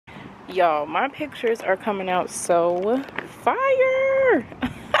Y'all, my pictures are coming out so fire.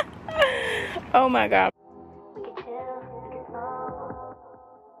 Oh my god.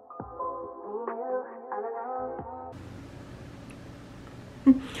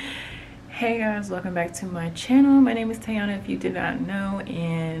 Hey guys, welcome back to my channel. My name is Tayana, if you did not know,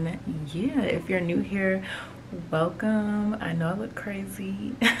 and yeah, if you're new here, welcome. I know I look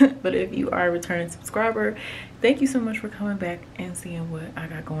crazy, but if you are a returning subscriber, thank you so much for coming back and seeing what I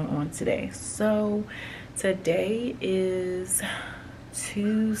got going on today. So today is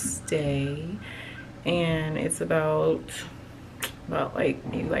Tuesday, and it's about like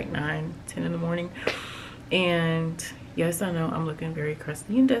maybe like 9-10 in the morning, and yes, I know I'm looking very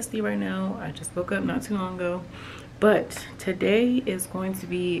crusty and dusty right now. I just woke up not too long ago, but today is going to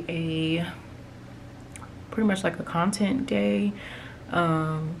be a pretty much like a content day.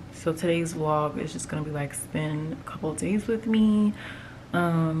 So today's vlog is just gonna be like spend a couple of days with me.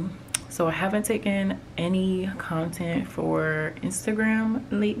 So I haven't taken any content for Instagram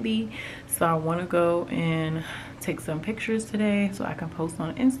lately, so I want to go and take some pictures today so I can post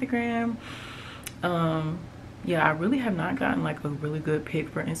on Instagram. Yeah, I really have not gotten like a really good pic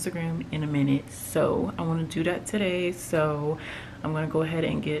for Instagram in a minute, so I want to do that today. So I'm gonna go ahead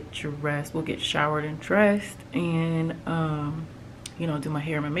and get dressed. We'll get showered and dressed, and you know, do my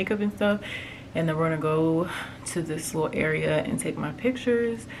hair and my makeup and stuff, and then we're gonna go to this little area and take my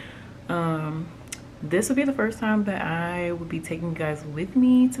pictures. This will be the first time that I would be taking you guys with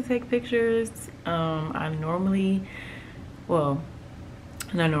me to take pictures. I normally, well,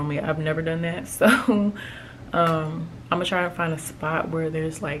 not normally, I've never done that, so I'm gonna try to find a spot where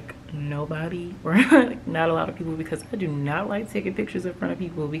there's like nobody or like not a lot of people, because I do not like taking pictures in front of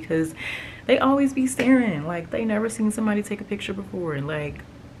people because they always be staring like they never seen somebody take a picture before, and like,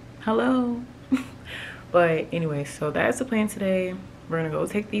 hello. But anyway, so that's the plan today. We're gonna go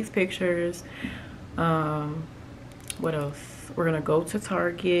take these pictures. What else? We're gonna go to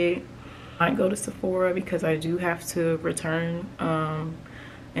Target. I might go to Sephora because I do have to return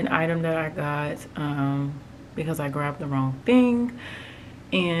an item that I got because I grabbed the wrong thing.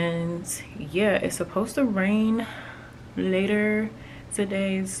 And yeah, it's supposed to rain later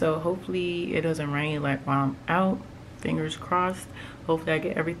today, so hopefully it doesn't rain like while I'm out. Fingers crossed. Hopefully I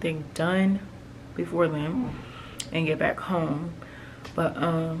get everything done before then and get back home. But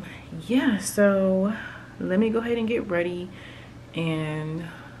yeah, so let me go ahead and get ready and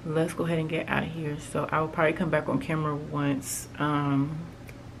let's go ahead and get out of here. So I'll probably come back on camera once I'm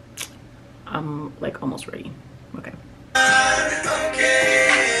like almost ready. Okay.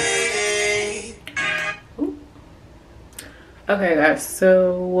 Ooh. Okay guys,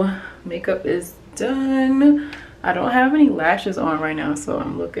 so makeup is done. I don't have any lashes on right now, so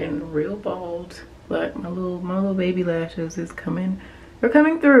I'm looking real bald, but my little baby lashes is coming. They're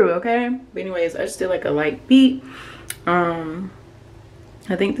coming through, okay? But anyways, I just did like a light beat. I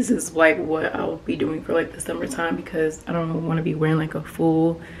think this is like what I'll be doing for like the summertime, because I don't want to be wearing like a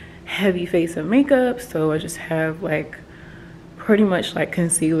full heavy face of makeup. So I just have like pretty much like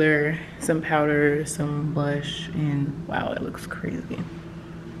concealer, some powder, some blush, and wow, it looks crazy.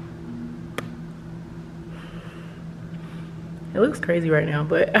 It looks crazy right now,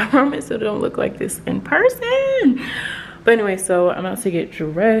 but I promise it don't look like this in person. But anyway, so I'm about to get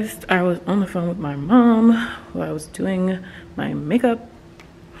dressed. I was on the phone with my mom while I was doing my makeup.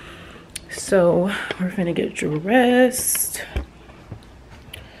 So we're finna get dressed.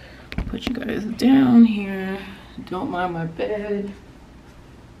 Put you guys down here. Don't mind my bed.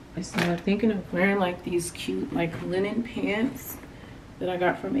 So I'm thinking of wearing like these cute like linen pants that I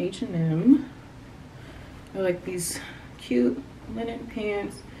got from H&M. They're like these cute linen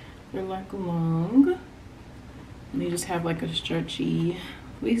pants. They're like long. And they just have like a stretchy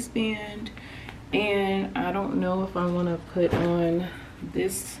waistband. And I don't know if I want to put on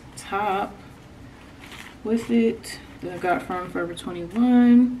this top with it that I got from Forever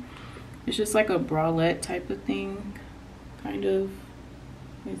 21. It's just like a bralette type of thing, kind of.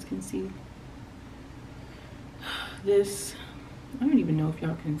 You guys can see this. I don't even know if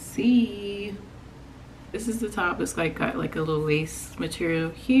y'all can see. This is the top. It's like got like a little lace material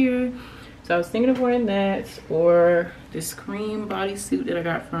here. So I was thinking of wearing that, or this cream bodysuit that I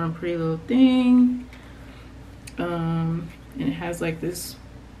got from Pretty Little Thing. And it has like this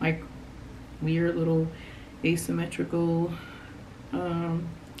like weird little asymmetrical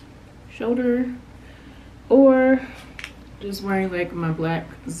shoulder, or just wearing like my black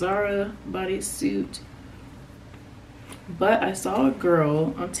Zara bodysuit. But I saw a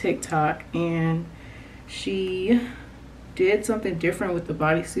girl on TikTok and she did something different with the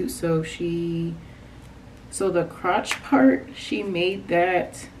bodysuit. So the crotch part, she made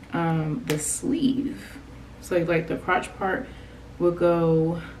that the sleeve. So like the crotch part will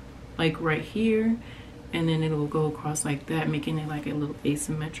go like right here, and then it will go across like that, making it like a little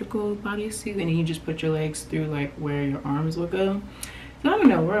asymmetrical bodysuit. And then you just put your legs through like where your arms will go. So I don't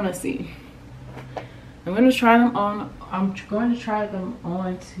know, we're gonna see. I'm gonna try them on. I'm going to try them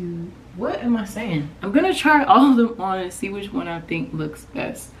on to, what am I saying? I'm gonna try all of them on and see which one I think looks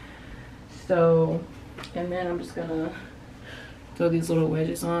best. So, and then I'm just gonna throw these little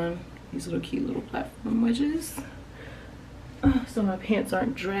wedges on, these little cute little platform wedges, so my pants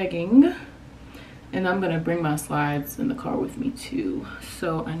aren't dragging. And I'm gonna bring my slides in the car with me too.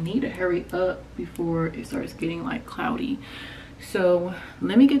 So I need to hurry up before it starts getting like cloudy. So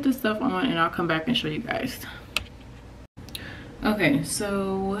let me get this stuff on and I'll come back and show you guys. Okay,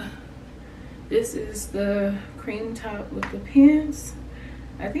 so this is the cream top with the pants.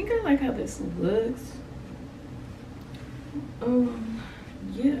 I think I like how this looks.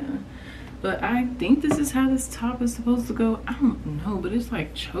 Yeah, but I think this is how this top is supposed to go. I don't know, but it's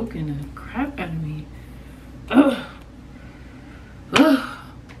like choking the crap out of me. Ugh. Ugh.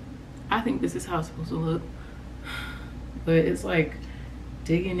 I think this is how it's supposed to look, but it's like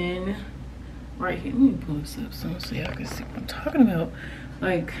digging in right here. Let me pull this up so y'all can see what I'm talking about.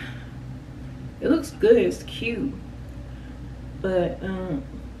 Like, it looks good, it's cute, but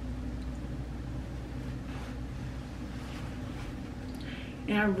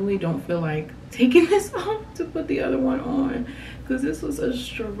and I really don't feel like taking this off to put the other one on, because this was a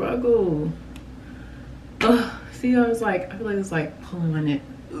struggle. Ugh. See, I was like, I feel like it's like pulling on it,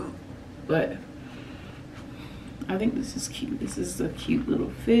 but I think this is cute. This is a cute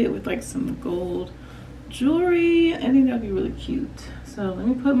little fit with like some gold jewelry. I think that'd be really cute. So let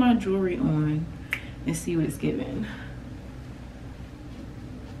me put my jewelry on and see what it's giving.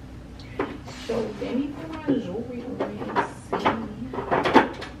 So let me put my jewelry on and see.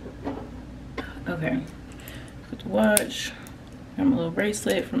 Okay, put the watch. Got my little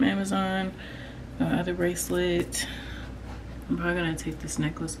bracelet from Amazon. My other bracelet. I'm probably gonna take this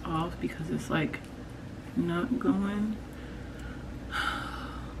necklace off because it's like not going.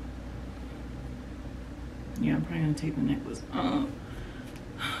 Yeah, I'm probably gonna take the necklace off.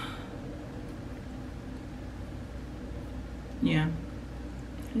 Yeah,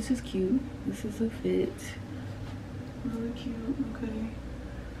 this is cute. This is a fit. Really cute. Okay,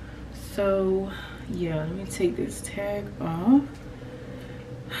 so yeah, let me take this tag off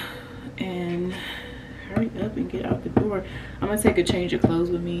and hurry up and get out the door. I'm gonna take a change of clothes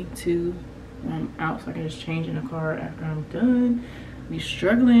with me too when I'm out, so I can just change in the car after I'm done. Be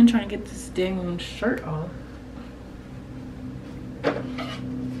struggling trying to get this dang shirt off.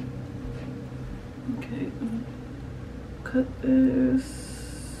 Okay, cut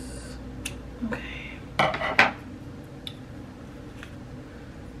this. Okay.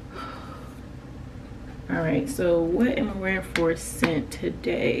 All right, so what am I wearing for scent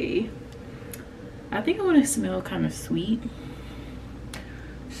today? I think I want to smell kind of sweet,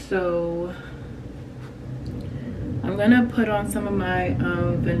 so I'm gonna put on some of my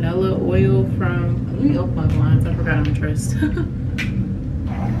vanilla oil from, let me open my blinds, I forgot I'm dressed.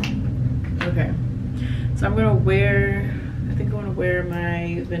 Okay, so I'm gonna wear, I think I want to wear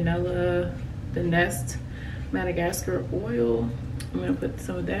my vanilla, the Nest Madagascar oil. I'm gonna put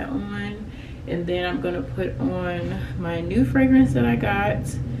some of that on, and then I'm gonna put on my new fragrance that I got,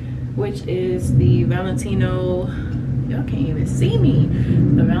 which is the Valentino, y'all can't even see me,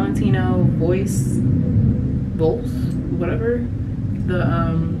 the Valentino Voice, whatever,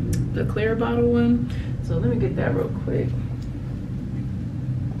 the clear bottle one. So let me get that real quick.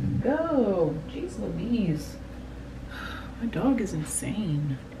 Go, jeez Louise, my dog is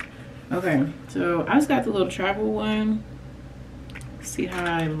insane. Okay, so I just got the little travel one. See how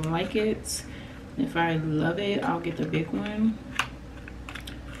I like it. If I love it, I'll get the big one.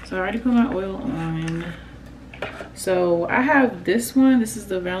 So I already put my oil on. So I have this one. This is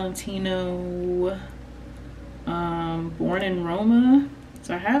the Valentino Born in Roma.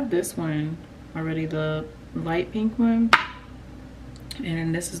 So I have this one already, the light pink one.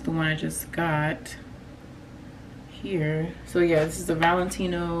 And this is the one I just got here. So yeah, this is the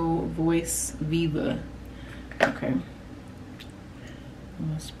Valentino Voice Viva. Okay. I'm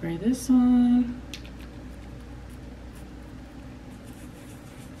gonna spray this on.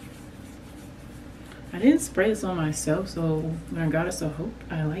 I didn't spray this on myself, so when I got it, so I hope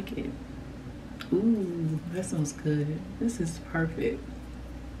I like it. Ooh, that smells good. This is perfect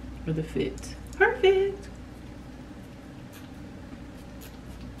for the fit. Perfect.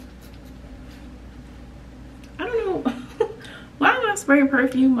 I don't know. Why am I spraying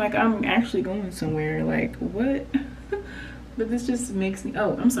perfume like I'm actually going somewhere? Like, what? but this just makes me,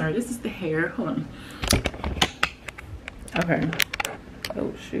 oh, I'm sorry, this is the hair. Hold on. Okay.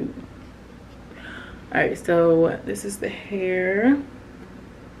 Oh, shoot. All right, so this is the hair.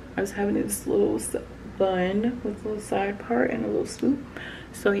 I was having this little bun with a little side part and a little swoop.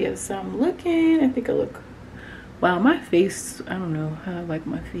 So yes, I'm looking, I think I look, wow, my face, I don't know how I like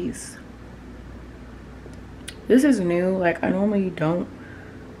my face. This is new, like I normally don't.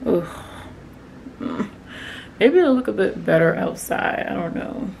 Ugh. Maybe it'll look a bit better outside, I don't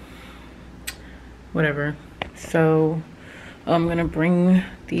know. Whatever. So I'm gonna bring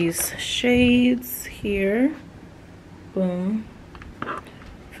these shades here. Boom. I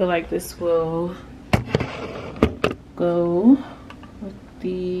feel like this will go with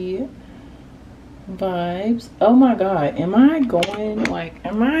the vibes. Oh my god, am I going, like,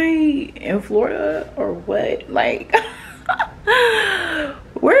 am I in Florida or what? Like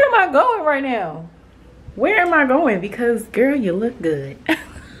where am I going right now? Where am I going? Because girl, you look good.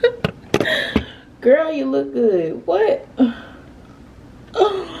 Girl, you look good. What?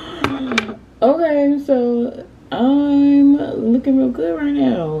 Okay, so I'm looking real good right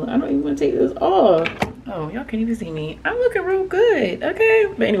now. I don't even want to take this off. Oh, y'all can't even see me. I'm looking real good. Okay,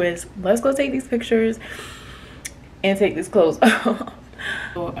 but anyways, let's go take these pictures and take these clothes off.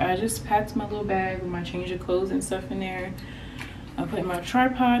 So I just packed my little bag with my change of clothes and stuff in there. I put my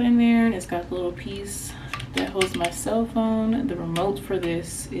tripod in there, and it's got the little piece that holds my cell phone. The remote for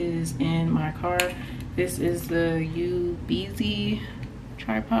this is in my car. This is the UBZ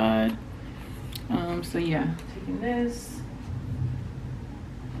tripod. So yeah, taking this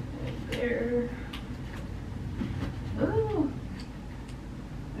right there. Oh,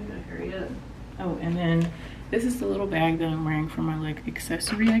 I gotta hurry up. Oh, and then this is the little bag that I'm wearing for my like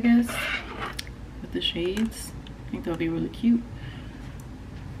accessory, I guess, with the shades. I think that'll be really cute.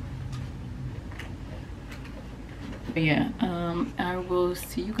 But yeah, I will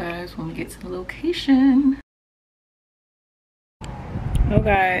see you guys when we get to the location.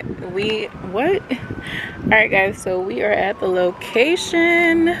 Okay, all right guys, so we are at the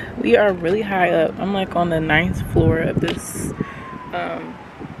location. We are really high up. I'm like on the 9th floor of this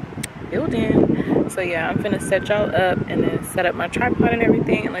building. So yeah, I'm finna set y'all up and then set up my tripod and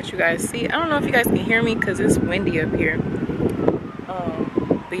everything and let you guys see. I don't know if you guys can hear me because it's windy up here.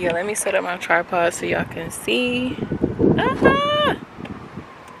 But yeah, let me set up my tripod so y'all can see. Ah!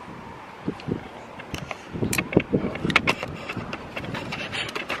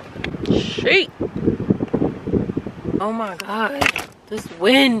 Shit. Oh my god, this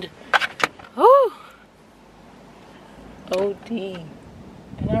wind. Oh, OD.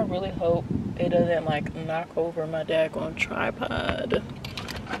 And I really hope it doesn't like knock over my daggone tripod.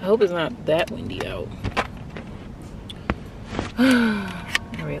 I hope it's not that windy out.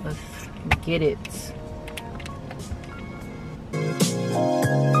 All right, let's get it.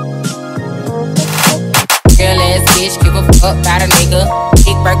 Real ass bitch, give a fuck about a nigga.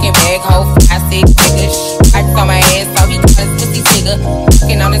 Big Birkin bag, hoe, 5, 6 niggas. Ice on my ass, so he got his pussy nigga.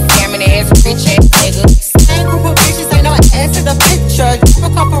 Fucking on the scamming ass, rich ass nigga. Same group of bitches, ain't no ass in the picture. Give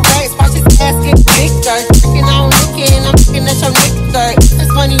a couple racks, watch his ass get bigger. Freaking on looking, I'm looking at your nigga. If this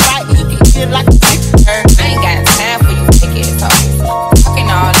money right, he can get it like a picture. I ain't got time for you fake ass hoes. Talking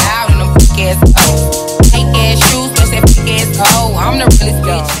all loud in them big ass hoes. Fake ass shoes, but that big ass hoe. I'm the realest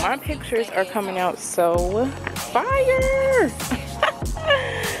bitch. My pictures are coming out so fire.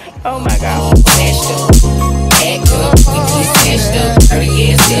 Oh my god.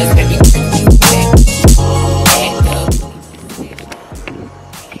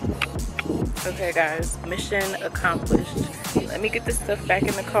 Okay guys, mission accomplished. Let me get this stuff back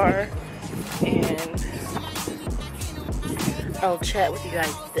in the car and I'll chat with you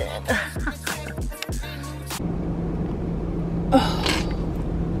guys then. Oh.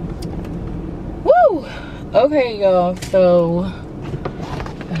 Woo! Okay y'all, so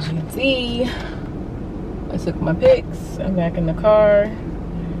as you can see, I took my pics. I'm back in the car.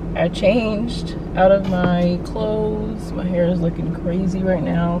 I changed out of my clothes. My hair is looking crazy right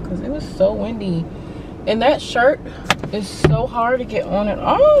now because it was so windy. And that shirt is so hard to get on and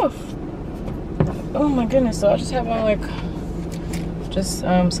off. Oh my goodness. So I just have on like just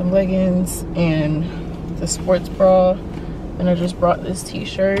some leggings and the sports bra. And I just brought this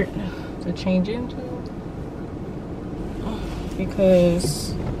t-shirt to change into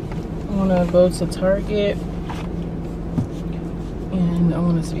because I want to go to Target and I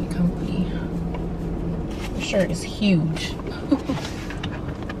want us to be comfy. The shirt is huge.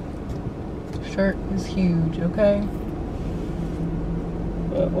 The shirt is huge, okay?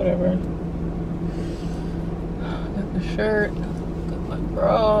 But whatever. Got the shirt, got my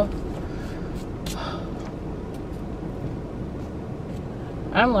bra.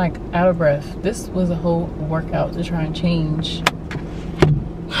 I'm like out of breath. This was a whole workout to try and change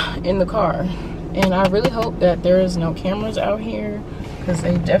in the car. And I really hope that there is no cameras out here, because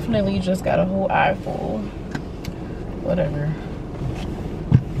they definitely just got a whole eye full. Whatever.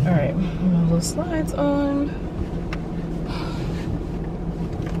 All right, my little slides on.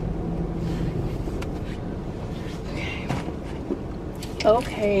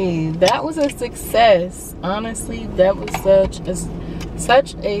 Okay, that was a success. Honestly, that was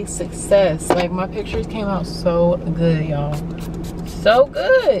such a success. Like, my pictures came out so good, y'all. So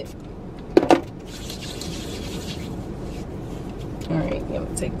good. All right, I'm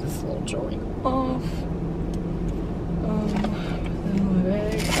gonna take this little jewelry off. Put that in my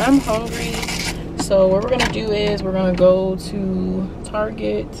bag. I'm hungry, so what we're gonna do is we're gonna go to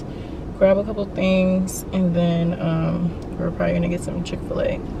Target, grab a couple things, and then we're probably gonna get some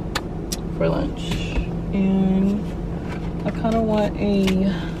Chick-fil-A for lunch. And I kind of want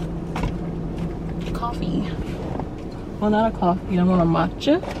a coffee. Well, not a coffee, I want a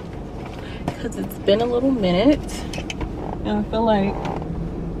matcha, because it's been a little minute, and I feel like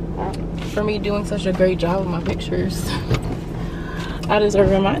for me doing such a great job with my pictures, I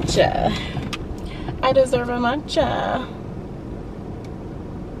deserve a matcha. I deserve a matcha.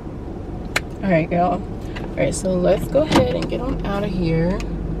 All right, y'all. All right, so let's go ahead and get on out of here.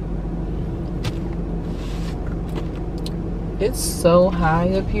 It's so high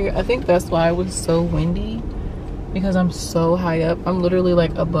up here. I think that's why it was so windy, because I'm so high up. I'm literally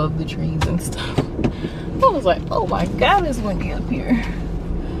like above the trees and stuff. I was like, oh my God, it's windy up here.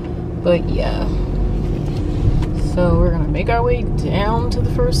 But yeah. So we're gonna make our way down to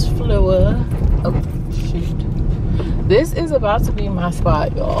the first floor. Oh, shoot. This is about to be my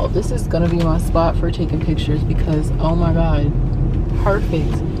spot, y'all. This is gonna be my spot for taking pictures, because oh my God,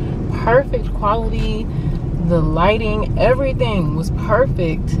 perfect quality. The lighting, everything was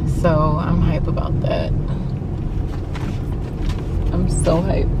perfect. So I'm hype about that. I'm so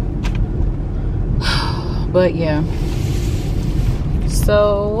hype. But yeah,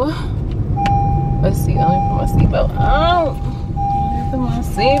 so let's see. Let me put my seatbelt on. Let me put my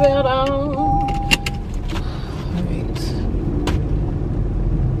seatbelt on.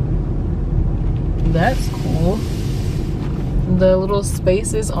 That's cool. The little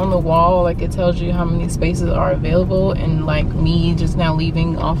spaces on the wall, like it tells you how many spaces are available, and like me just now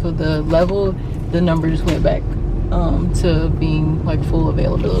leaving off of the level, the number just went back to being like full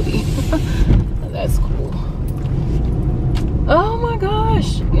availability. That's cool. Oh my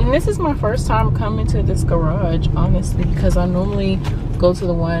gosh, and this is my first time coming to this garage, honestly, because I normally go to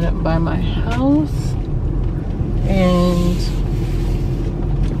the one by my house, and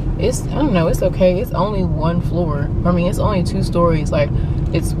it's, I don't know, it's okay. It's only one floor. I mean, it's only 2 stories. Like,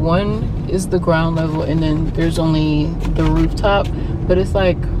 it's one is the ground level, and then there's only the rooftop. But it's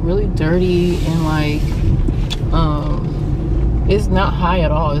like really dirty, and like it's not high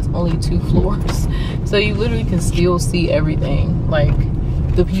at all. It's only 2 floors, so you literally can still see everything, like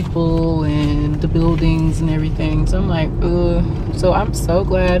the people and the buildings and everything. So I'm like, ugh. So I'm so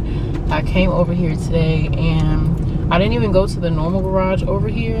glad I came over here today, and I didn't even go to the normal garage over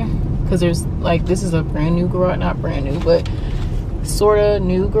here, because there's like, this is a brand new garage, not brand new, but sort of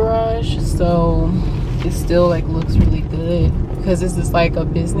new garage. So it still like looks really good, because this is like a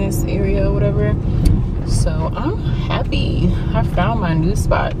business area or whatever. So I'm happy I found my new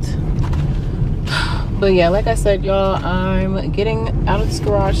spot. But yeah, like I said, y'all, I'm getting out of this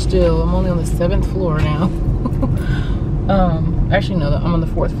garage still. I'm only on the 7th floor now. Actually no, I'm on the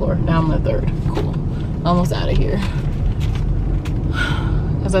 4th floor. Now I'm on the 3rd. Cool. Almost out of here.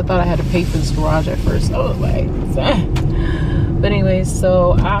 Because I thought I had to pay for this garage at first. I was like, but anyways,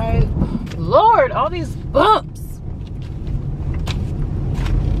 so Lord, all these bumps.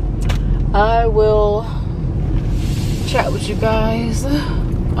 I will chat with you guys.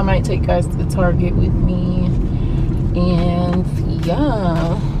 I might take you guys to the Target with me. And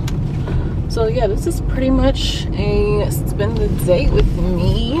yeah. So yeah, this is pretty much a spend the day with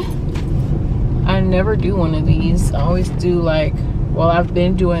me. I never do one of these. I always do like, well, I've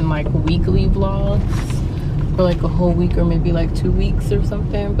been doing like weekly vlogs for like a whole week, or maybe like 2 weeks or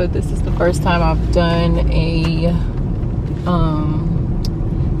something. But this is the first time I've done a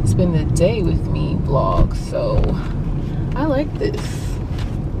spend the day with me vlog. So I like this.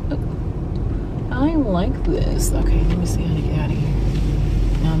 I like this. Okay, let me see how to get out of here.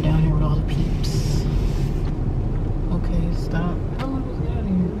 Now I'm down here with all the peeps. Okay, stop. How am I supposed to get out of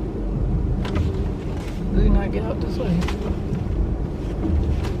here? Do not get out this way.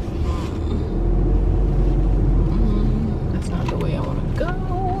 That's not the way I want to go.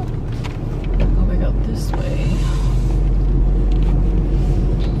 Go back out this way.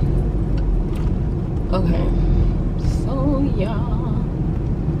 Okay, so yeah,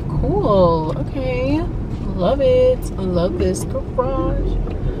 cool. Okay, love it. Love this garage.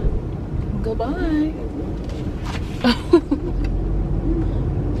 Goodbye.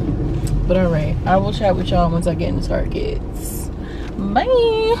 But all right, I will chat with y'all once I get into Targets.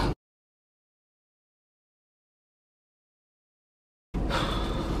 Bye.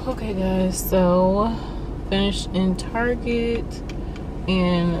 Okay guys, so finished in Target,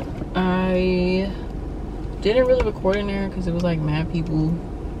 and I didn't really record in there because it was like mad people,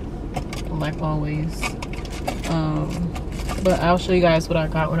 like always. But I'll show you guys what I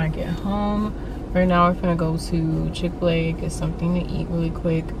got when I get home. Right now we're gonna go to Chick-fil-A, get something to eat really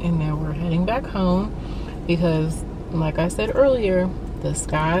quick, and then we're heading back home because, like I said earlier, the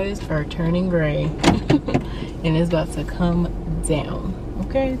skies are turning gray and it's about to come down.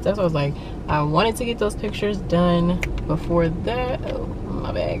 Okay, that's what I was like. I wanted to get those pictures done before that. Oh,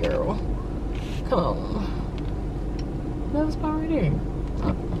 my bad, girl. Come on. That was spot right there.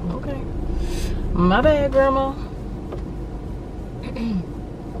 Oh, okay. My bad, grandma.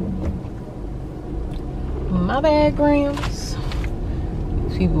 My bad, Grams.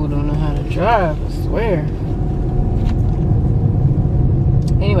 These people don't know how to drive, I swear.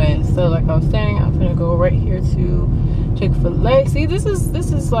 Anyway, so like I was saying, I'm gonna go right here to Chick-fil-A. See, this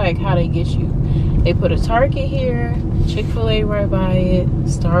is like how they get you. They put a Target here, Chick-fil-A right by it,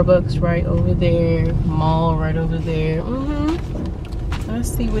 Starbucks right over there, mall right over there. I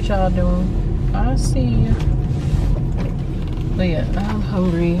see what y'all doing. I see you. But yeah, I'm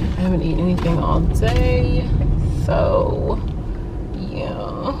hungry. I haven't eaten anything all day. So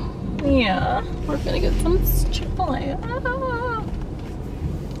yeah, we're gonna get some Chick-fil-A.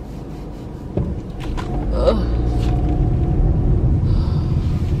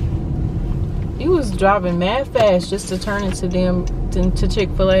 He was driving mad fast just to turn into to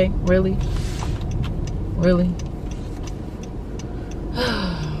Chick-fil-A. Really?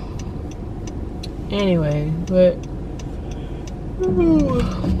 Anyway, but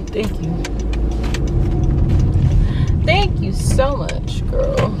thank you so much,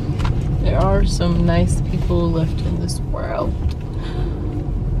 girl. There are some nice people left in this world.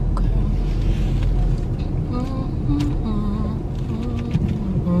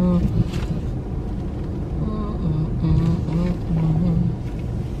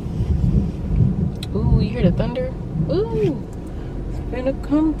 Ooh, you hear the thunder? Ooh, it's gonna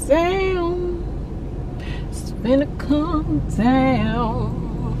come down. It's gonna come down.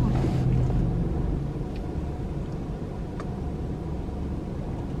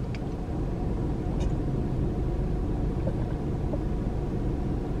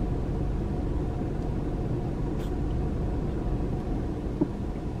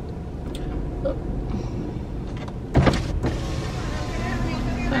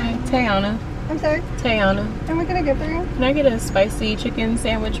 Hi, Tayana. I'm sorry? Tayana. Am I gonna get for you? Can I get a spicy chicken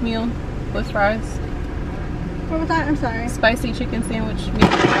sandwich meal with fries? What was that? I'm sorry. Spicy chicken sandwich meal.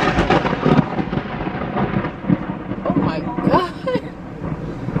 Oh my god.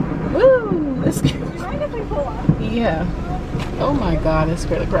 Woo! This Do you mind if we pull up? yeah. Oh my god, it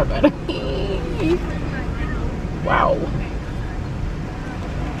scared the crap out of me. Wow.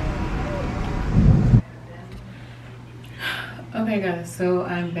 Okay guys, so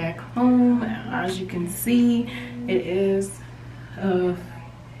I'm back home. As you can see, it is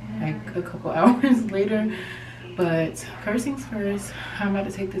like a couple hours later, but first things first, I'm about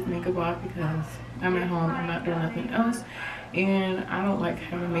to take this makeup off because I'm at home, I'm not doing nothing else, and I don't like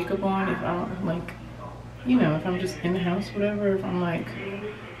having makeup on if I don't like, you know, if I'm just in the house, whatever, if I'm like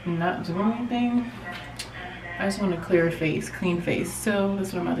not doing anything. I just want a clear face, clean face, so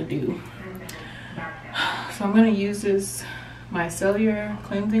that's what I'm about to do. So I'm gonna use this micellar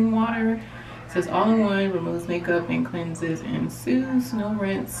cleansing water. It says all-in-one, removes makeup and cleanses and soothes, no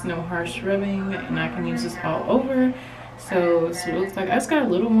rinse, no harsh rubbing, and I can use this all over. So it looks like I just got a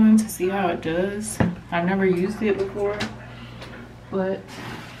little one to see how it does. I've never used it before, but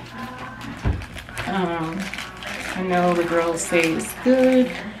I know the girls say it's good,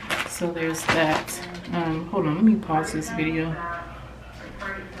 so there's that. Hold on, let me pause this video.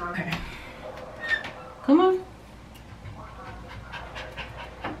 Okay, come on.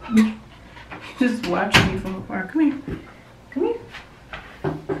 Just watching me from afar. Come here. Come here.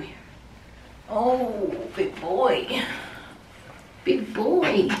 Come here. Oh, big boy. Big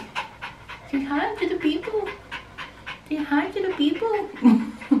boy. Say hi to the people. Say hi to the people.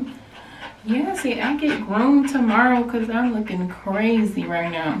 Yeah, see, I get grown tomorrow because I'm looking crazy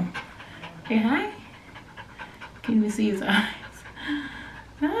right now. Say hi. Can you see his eyes?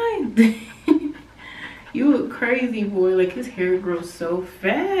 Hi. You look crazy, boy. Like, his hair grows so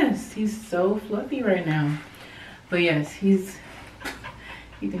fast. He's so fluffy right now. But yes, he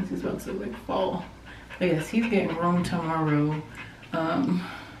thinks he's about to like fall. But yes, he's getting groomed tomorrow.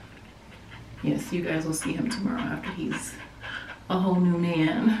 Yes, you guys will see him tomorrow after he's a whole new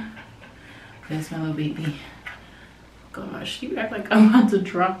man. That's my little baby. Gosh, you act like I'm about to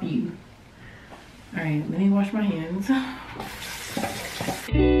drop you. All right, let me wash my hands.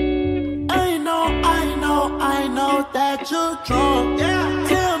 I know that you're drunk. Yeah.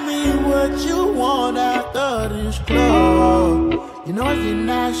 Tell me what you want after this club. You know you're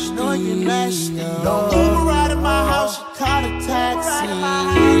nasty. Don't Uber ride at my house, you call a taxi.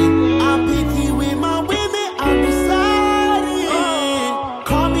 I'm picky with my women, I'm deciding.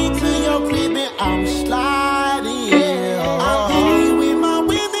 Call me to your crib and I'm sliding. I'm picky with my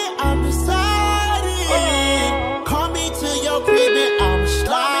women, I'm deciding. Call me to your crib and I'm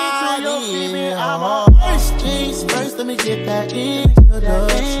sliding. First things first, let me get that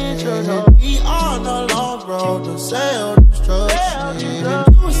introduction. We on the long road to self-destruction.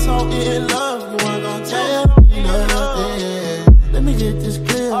 You were so in love, you weren't gonna tell me nothing. Let me get this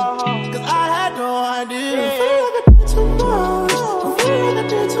clear, cause I had no idea. I feel like I did too much. I feel like I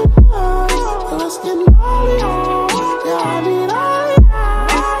did too much. And let's get naughty. Yeah, I need all.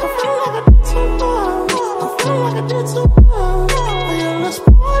 I feel like I did too much. I feel like I did too much. Yeah, let's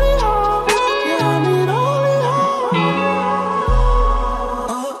party on. Yeah, I need all.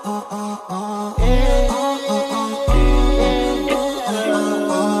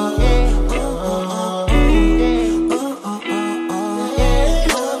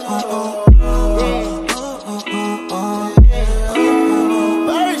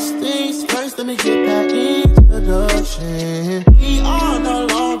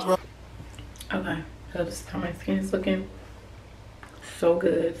 Okay, so this is how my skin is looking. So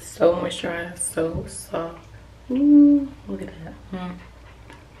good, so moisturized, so soft. Ooh, look at that.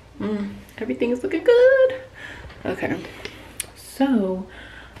 Everything is looking good. Okay, so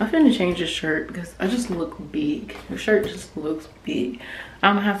I'm finna change this shirt because I just look big. The shirt just looks big.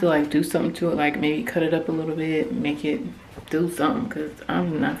 I'm gonna have to like do something to it, like maybe cut it up a little bit, make it do something, because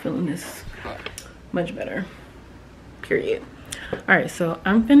I'm not feeling this much better, period. All right, so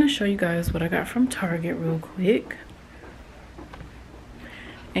I'm finna show you guys what I got from Target real quick.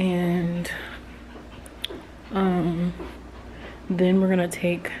 And then we're gonna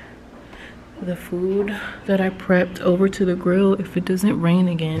take the food that I prepped over to the grill if it doesn't rain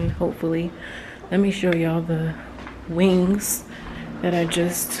again, hopefully. Let me show y'all the wings that I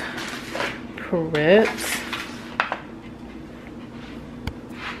just prepped.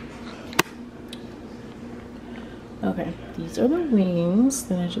 Okay, these are the wings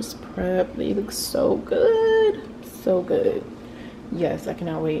that I just prepped. They look so good, so good. Yes, I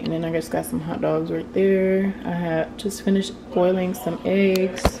cannot wait. And then I just got some hot dogs right there. I have just finished boiling some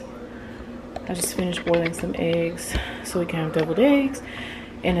eggs. So we can have deviled eggs.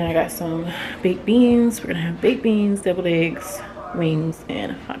 And then I got some baked beans. We're gonna have baked beans, deviled eggs, wings,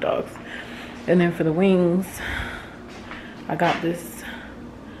 and hot dogs. And then for the wings, I got this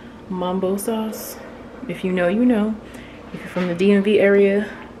mambo sauce. If you know, you know. If you're from the DMV area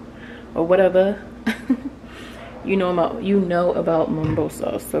or whatever, you know about mambo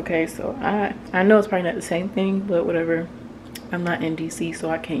sauce. Okay, so I know it's probably not the same thing, but whatever. I'm not in DC, so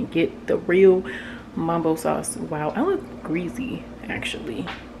I can't get the real mambo sauce. Wow, I look greasy actually.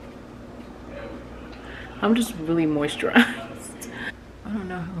 I'm just really moisturized. I don't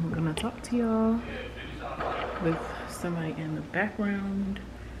know how I'm gonna talk to y'all with somebody in the background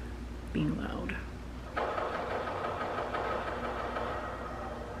being loud.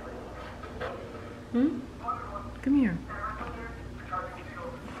 Come here.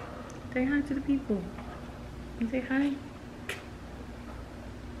 Say hi to the people. You say hi.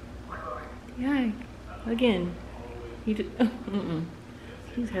 Say hi. Again. He just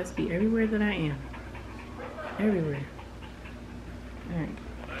he has to be everywhere that I am. Everywhere. Alright.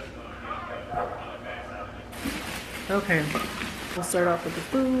 Okay. We'll start off with the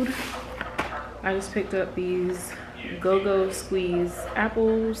food. I just picked up these Go-Go Squeeze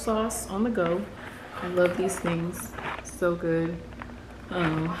applesauce on the go. I love these things, so good.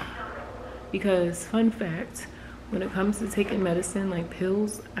 Because fun fact, when it comes to taking medicine like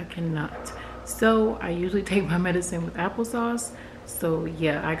pills, I cannot. So I usually take my medicine with applesauce. So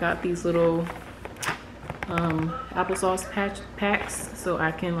yeah, I got these little applesauce packs so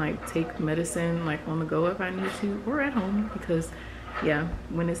I can like take medicine like on the go if I need to, or at home, because yeah,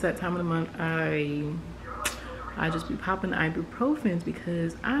 when it's that time of the month, I just be popping the ibuprofens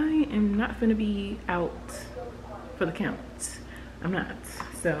because I am not gonna be out for the count. I'm not.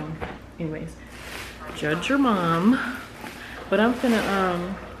 So anyways, Judge your mom. But I'm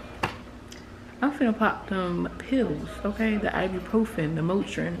finna pop them pills, okay? The ibuprofen, the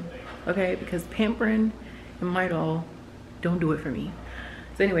Motrin, okay? Because Pamprin and Midol don't do it for me.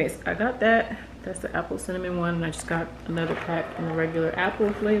 So anyways, I got that. That's the apple cinnamon one. And I just got another pack in the regular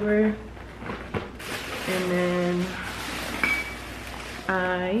apple flavor. And then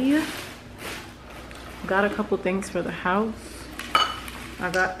I got a couple things for the house.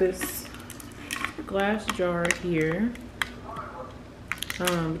 I got this glass jar here.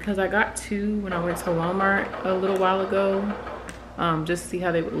 Because I got two when I went to Walmart a little while ago, just to see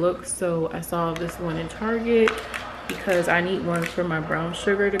how they would look. So I saw this one in Target because I need one for my brown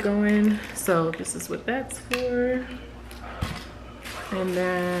sugar to go in. So this is what that's for. And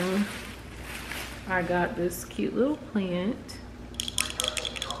then I got this cute little plant.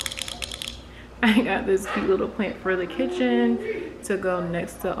 I got this cute little plant for the kitchen to go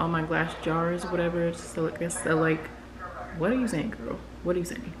next to all my glass jars, whatever. So like, what are you saying, girl? What are you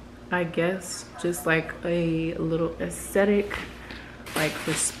saying? I guess just like a little aesthetic, like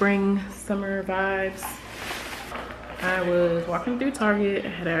for spring, summer vibes. I was walking through Target. I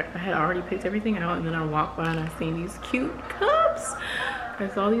had already picked everything out, and then I walked by and I seen these cute cups. I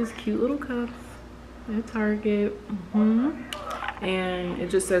saw these cute little cups at Target. And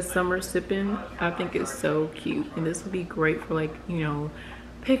it just says summer sipping. I think it's so cute, and this would be great for like, you know,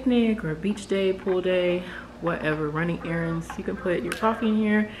 picnic or beach day, pool day, whatever, running errands. You can put your coffee in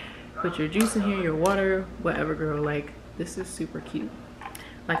here, put your juice in here, your water, whatever, girl. Like, this is super cute.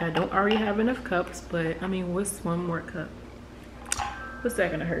 Like, I don't already have enough cups, but I mean, what's one more cup? What's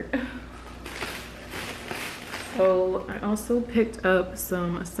that gonna hurt? So I also picked up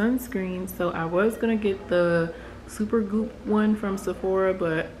some sunscreen. So I was gonna get the Super Goop one from Sephora,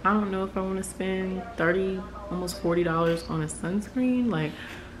 but I don't know if I want to spend $30, almost $40 on a sunscreen. Like,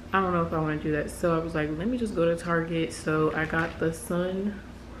 I don't know if I want to do that. So I was like, let me just go to Target. So I got the Sun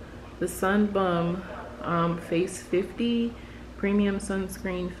Bum Face 50 premium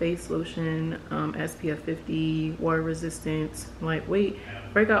sunscreen face lotion, SPF 50, water resistant, lightweight,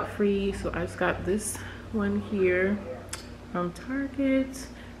 breakout free. So I just got this one here from Target.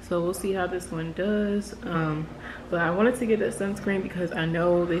 So we'll see how this one does. But I wanted to get that sunscreen because I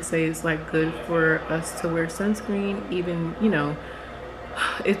know they say it's like good for us to wear sunscreen. Even, you know,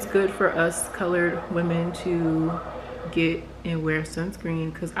 it's good for us colored women to get and wear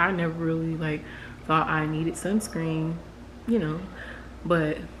sunscreen, because I never really like thought I needed sunscreen, you know,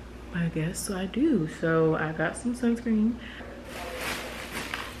 but I guess I do. So I got some sunscreen.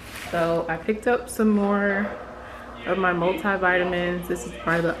 So I picked up some more of my multivitamins. This is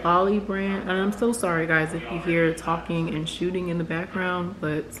by the Ollie brand, and I'm so sorry guys if you hear talking and shooting in the background,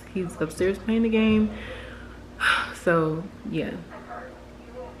 but he's upstairs playing the game. So yeah,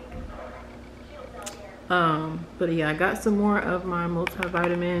 but yeah, I got some more of my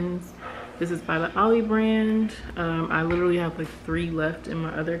multivitamins. This is by the Ollie brand. I literally have like 3 left in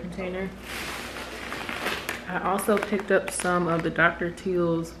my other container. I also picked up some of the Dr.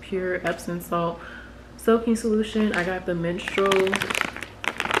 Teal's Pure Epsom Salt soaking solution. I got the menstrual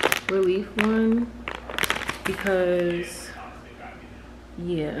relief one because,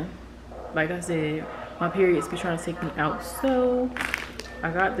 yeah, like I said, my periods be trying to take me out. So I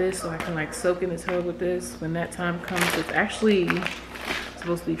got this so I can like soak in the tub with this when that time comes. It's actually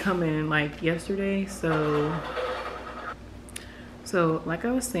supposed to be coming like yesterday. So like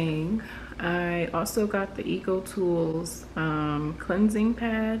I was saying, I also got the Eco Tools cleansing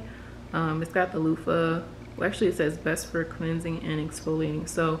pad. It's got the loofah. Well, actually it says best for cleansing and exfoliating.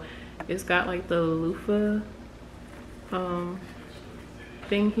 So it's got like the loofah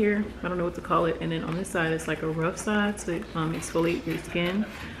thing here. I don't know what to call it. And then on this side it's like a rough side to exfoliate your skin.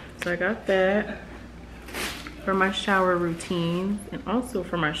 So I got that for my shower routine. And also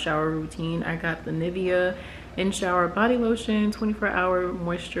for my shower routine, I got the Nivea In Shower Body Lotion, 24-hour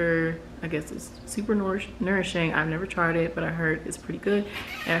moisture. I guess it's super nourishing. I've never tried it, but I heard it's pretty good.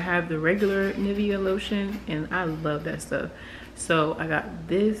 And I have the regular Nivea lotion, and I love that stuff. So I got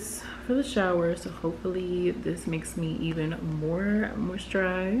this for the shower. So hopefully this makes me even more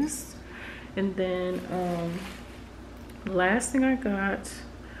moisturized. And then last thing I got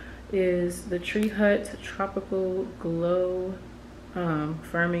is the Tree Hut Tropical Glow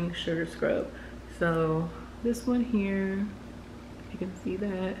Firming Sugar Scrub. So this one here, you can see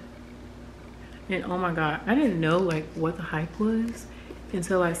that. And oh my god, I didn't know like what the hype was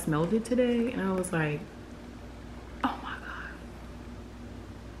until I smelled it today, and I was like, oh my god,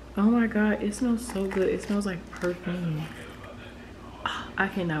 oh my god, it smells so good. It smells like perfume. Oh, I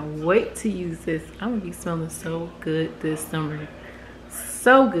cannot wait to use this. I'm gonna be smelling so good this summer.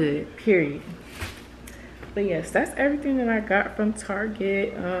 So good, period. But yes, that's everything that I got from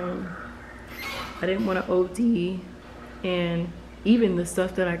Target. I didn't want to OD, and even the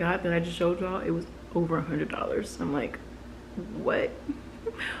stuff that I got that I just showed y'all, it was over $100. I'm like, what?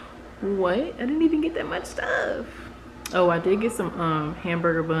 What? I didn't even get that much stuff. Oh, I did get some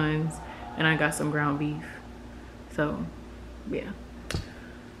hamburger buns, and I got some ground beef. So yeah,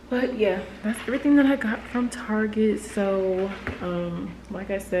 but yeah, that's everything that I got from Target. So like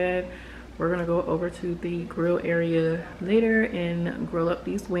I said, we're gonna go over to the grill area later and grill up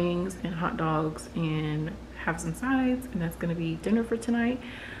these wings and hot dogs and have some sides, and that's gonna be dinner for tonight.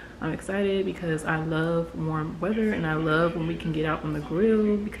 I'm excited because I love warm weather, and I love when we can get out on the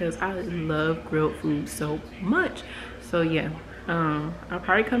grill because I love grilled food so much. So yeah, I'll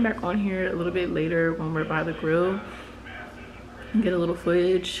probably come back on here a little bit later when we're by the grill and get a little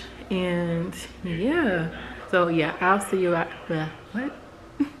footage. And yeah, so yeah, I'll see you at what?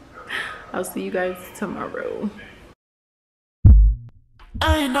 I'll see you guys tomorrow.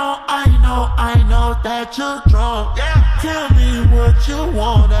 I know that you're drunk. Yeah. Tell me what you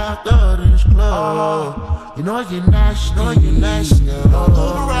want after this club. You know you're nasty. Don't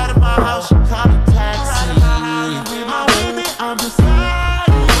move right in my house, you call a taxi. With my women, I'm just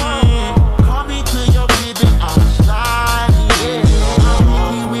sliding. Call me to your baby, I'm sliding.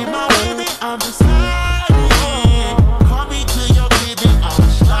 I'm with my women, I'm just sliding. Call me to your baby, I'm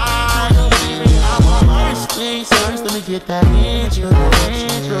sliding. I'm on first things first, let me get that intro.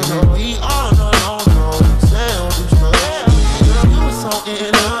 We on a long road, self-destruction. You were so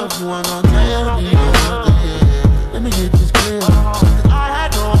in love, you weren't gonna tell me nothing. Let me get this clear, 'cause I had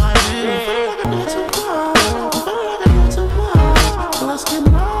no idea. I feel like I did too much, so let's get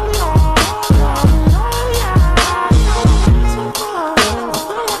rolling.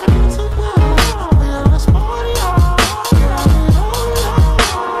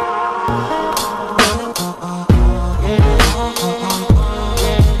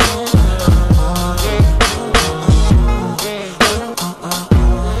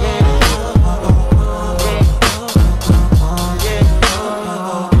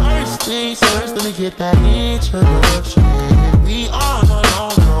 Get that introduction. We on a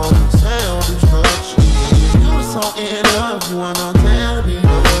long road, self-destruction. You were so in love, you wanna tell me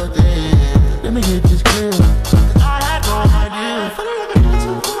nothing. Let me get this clear.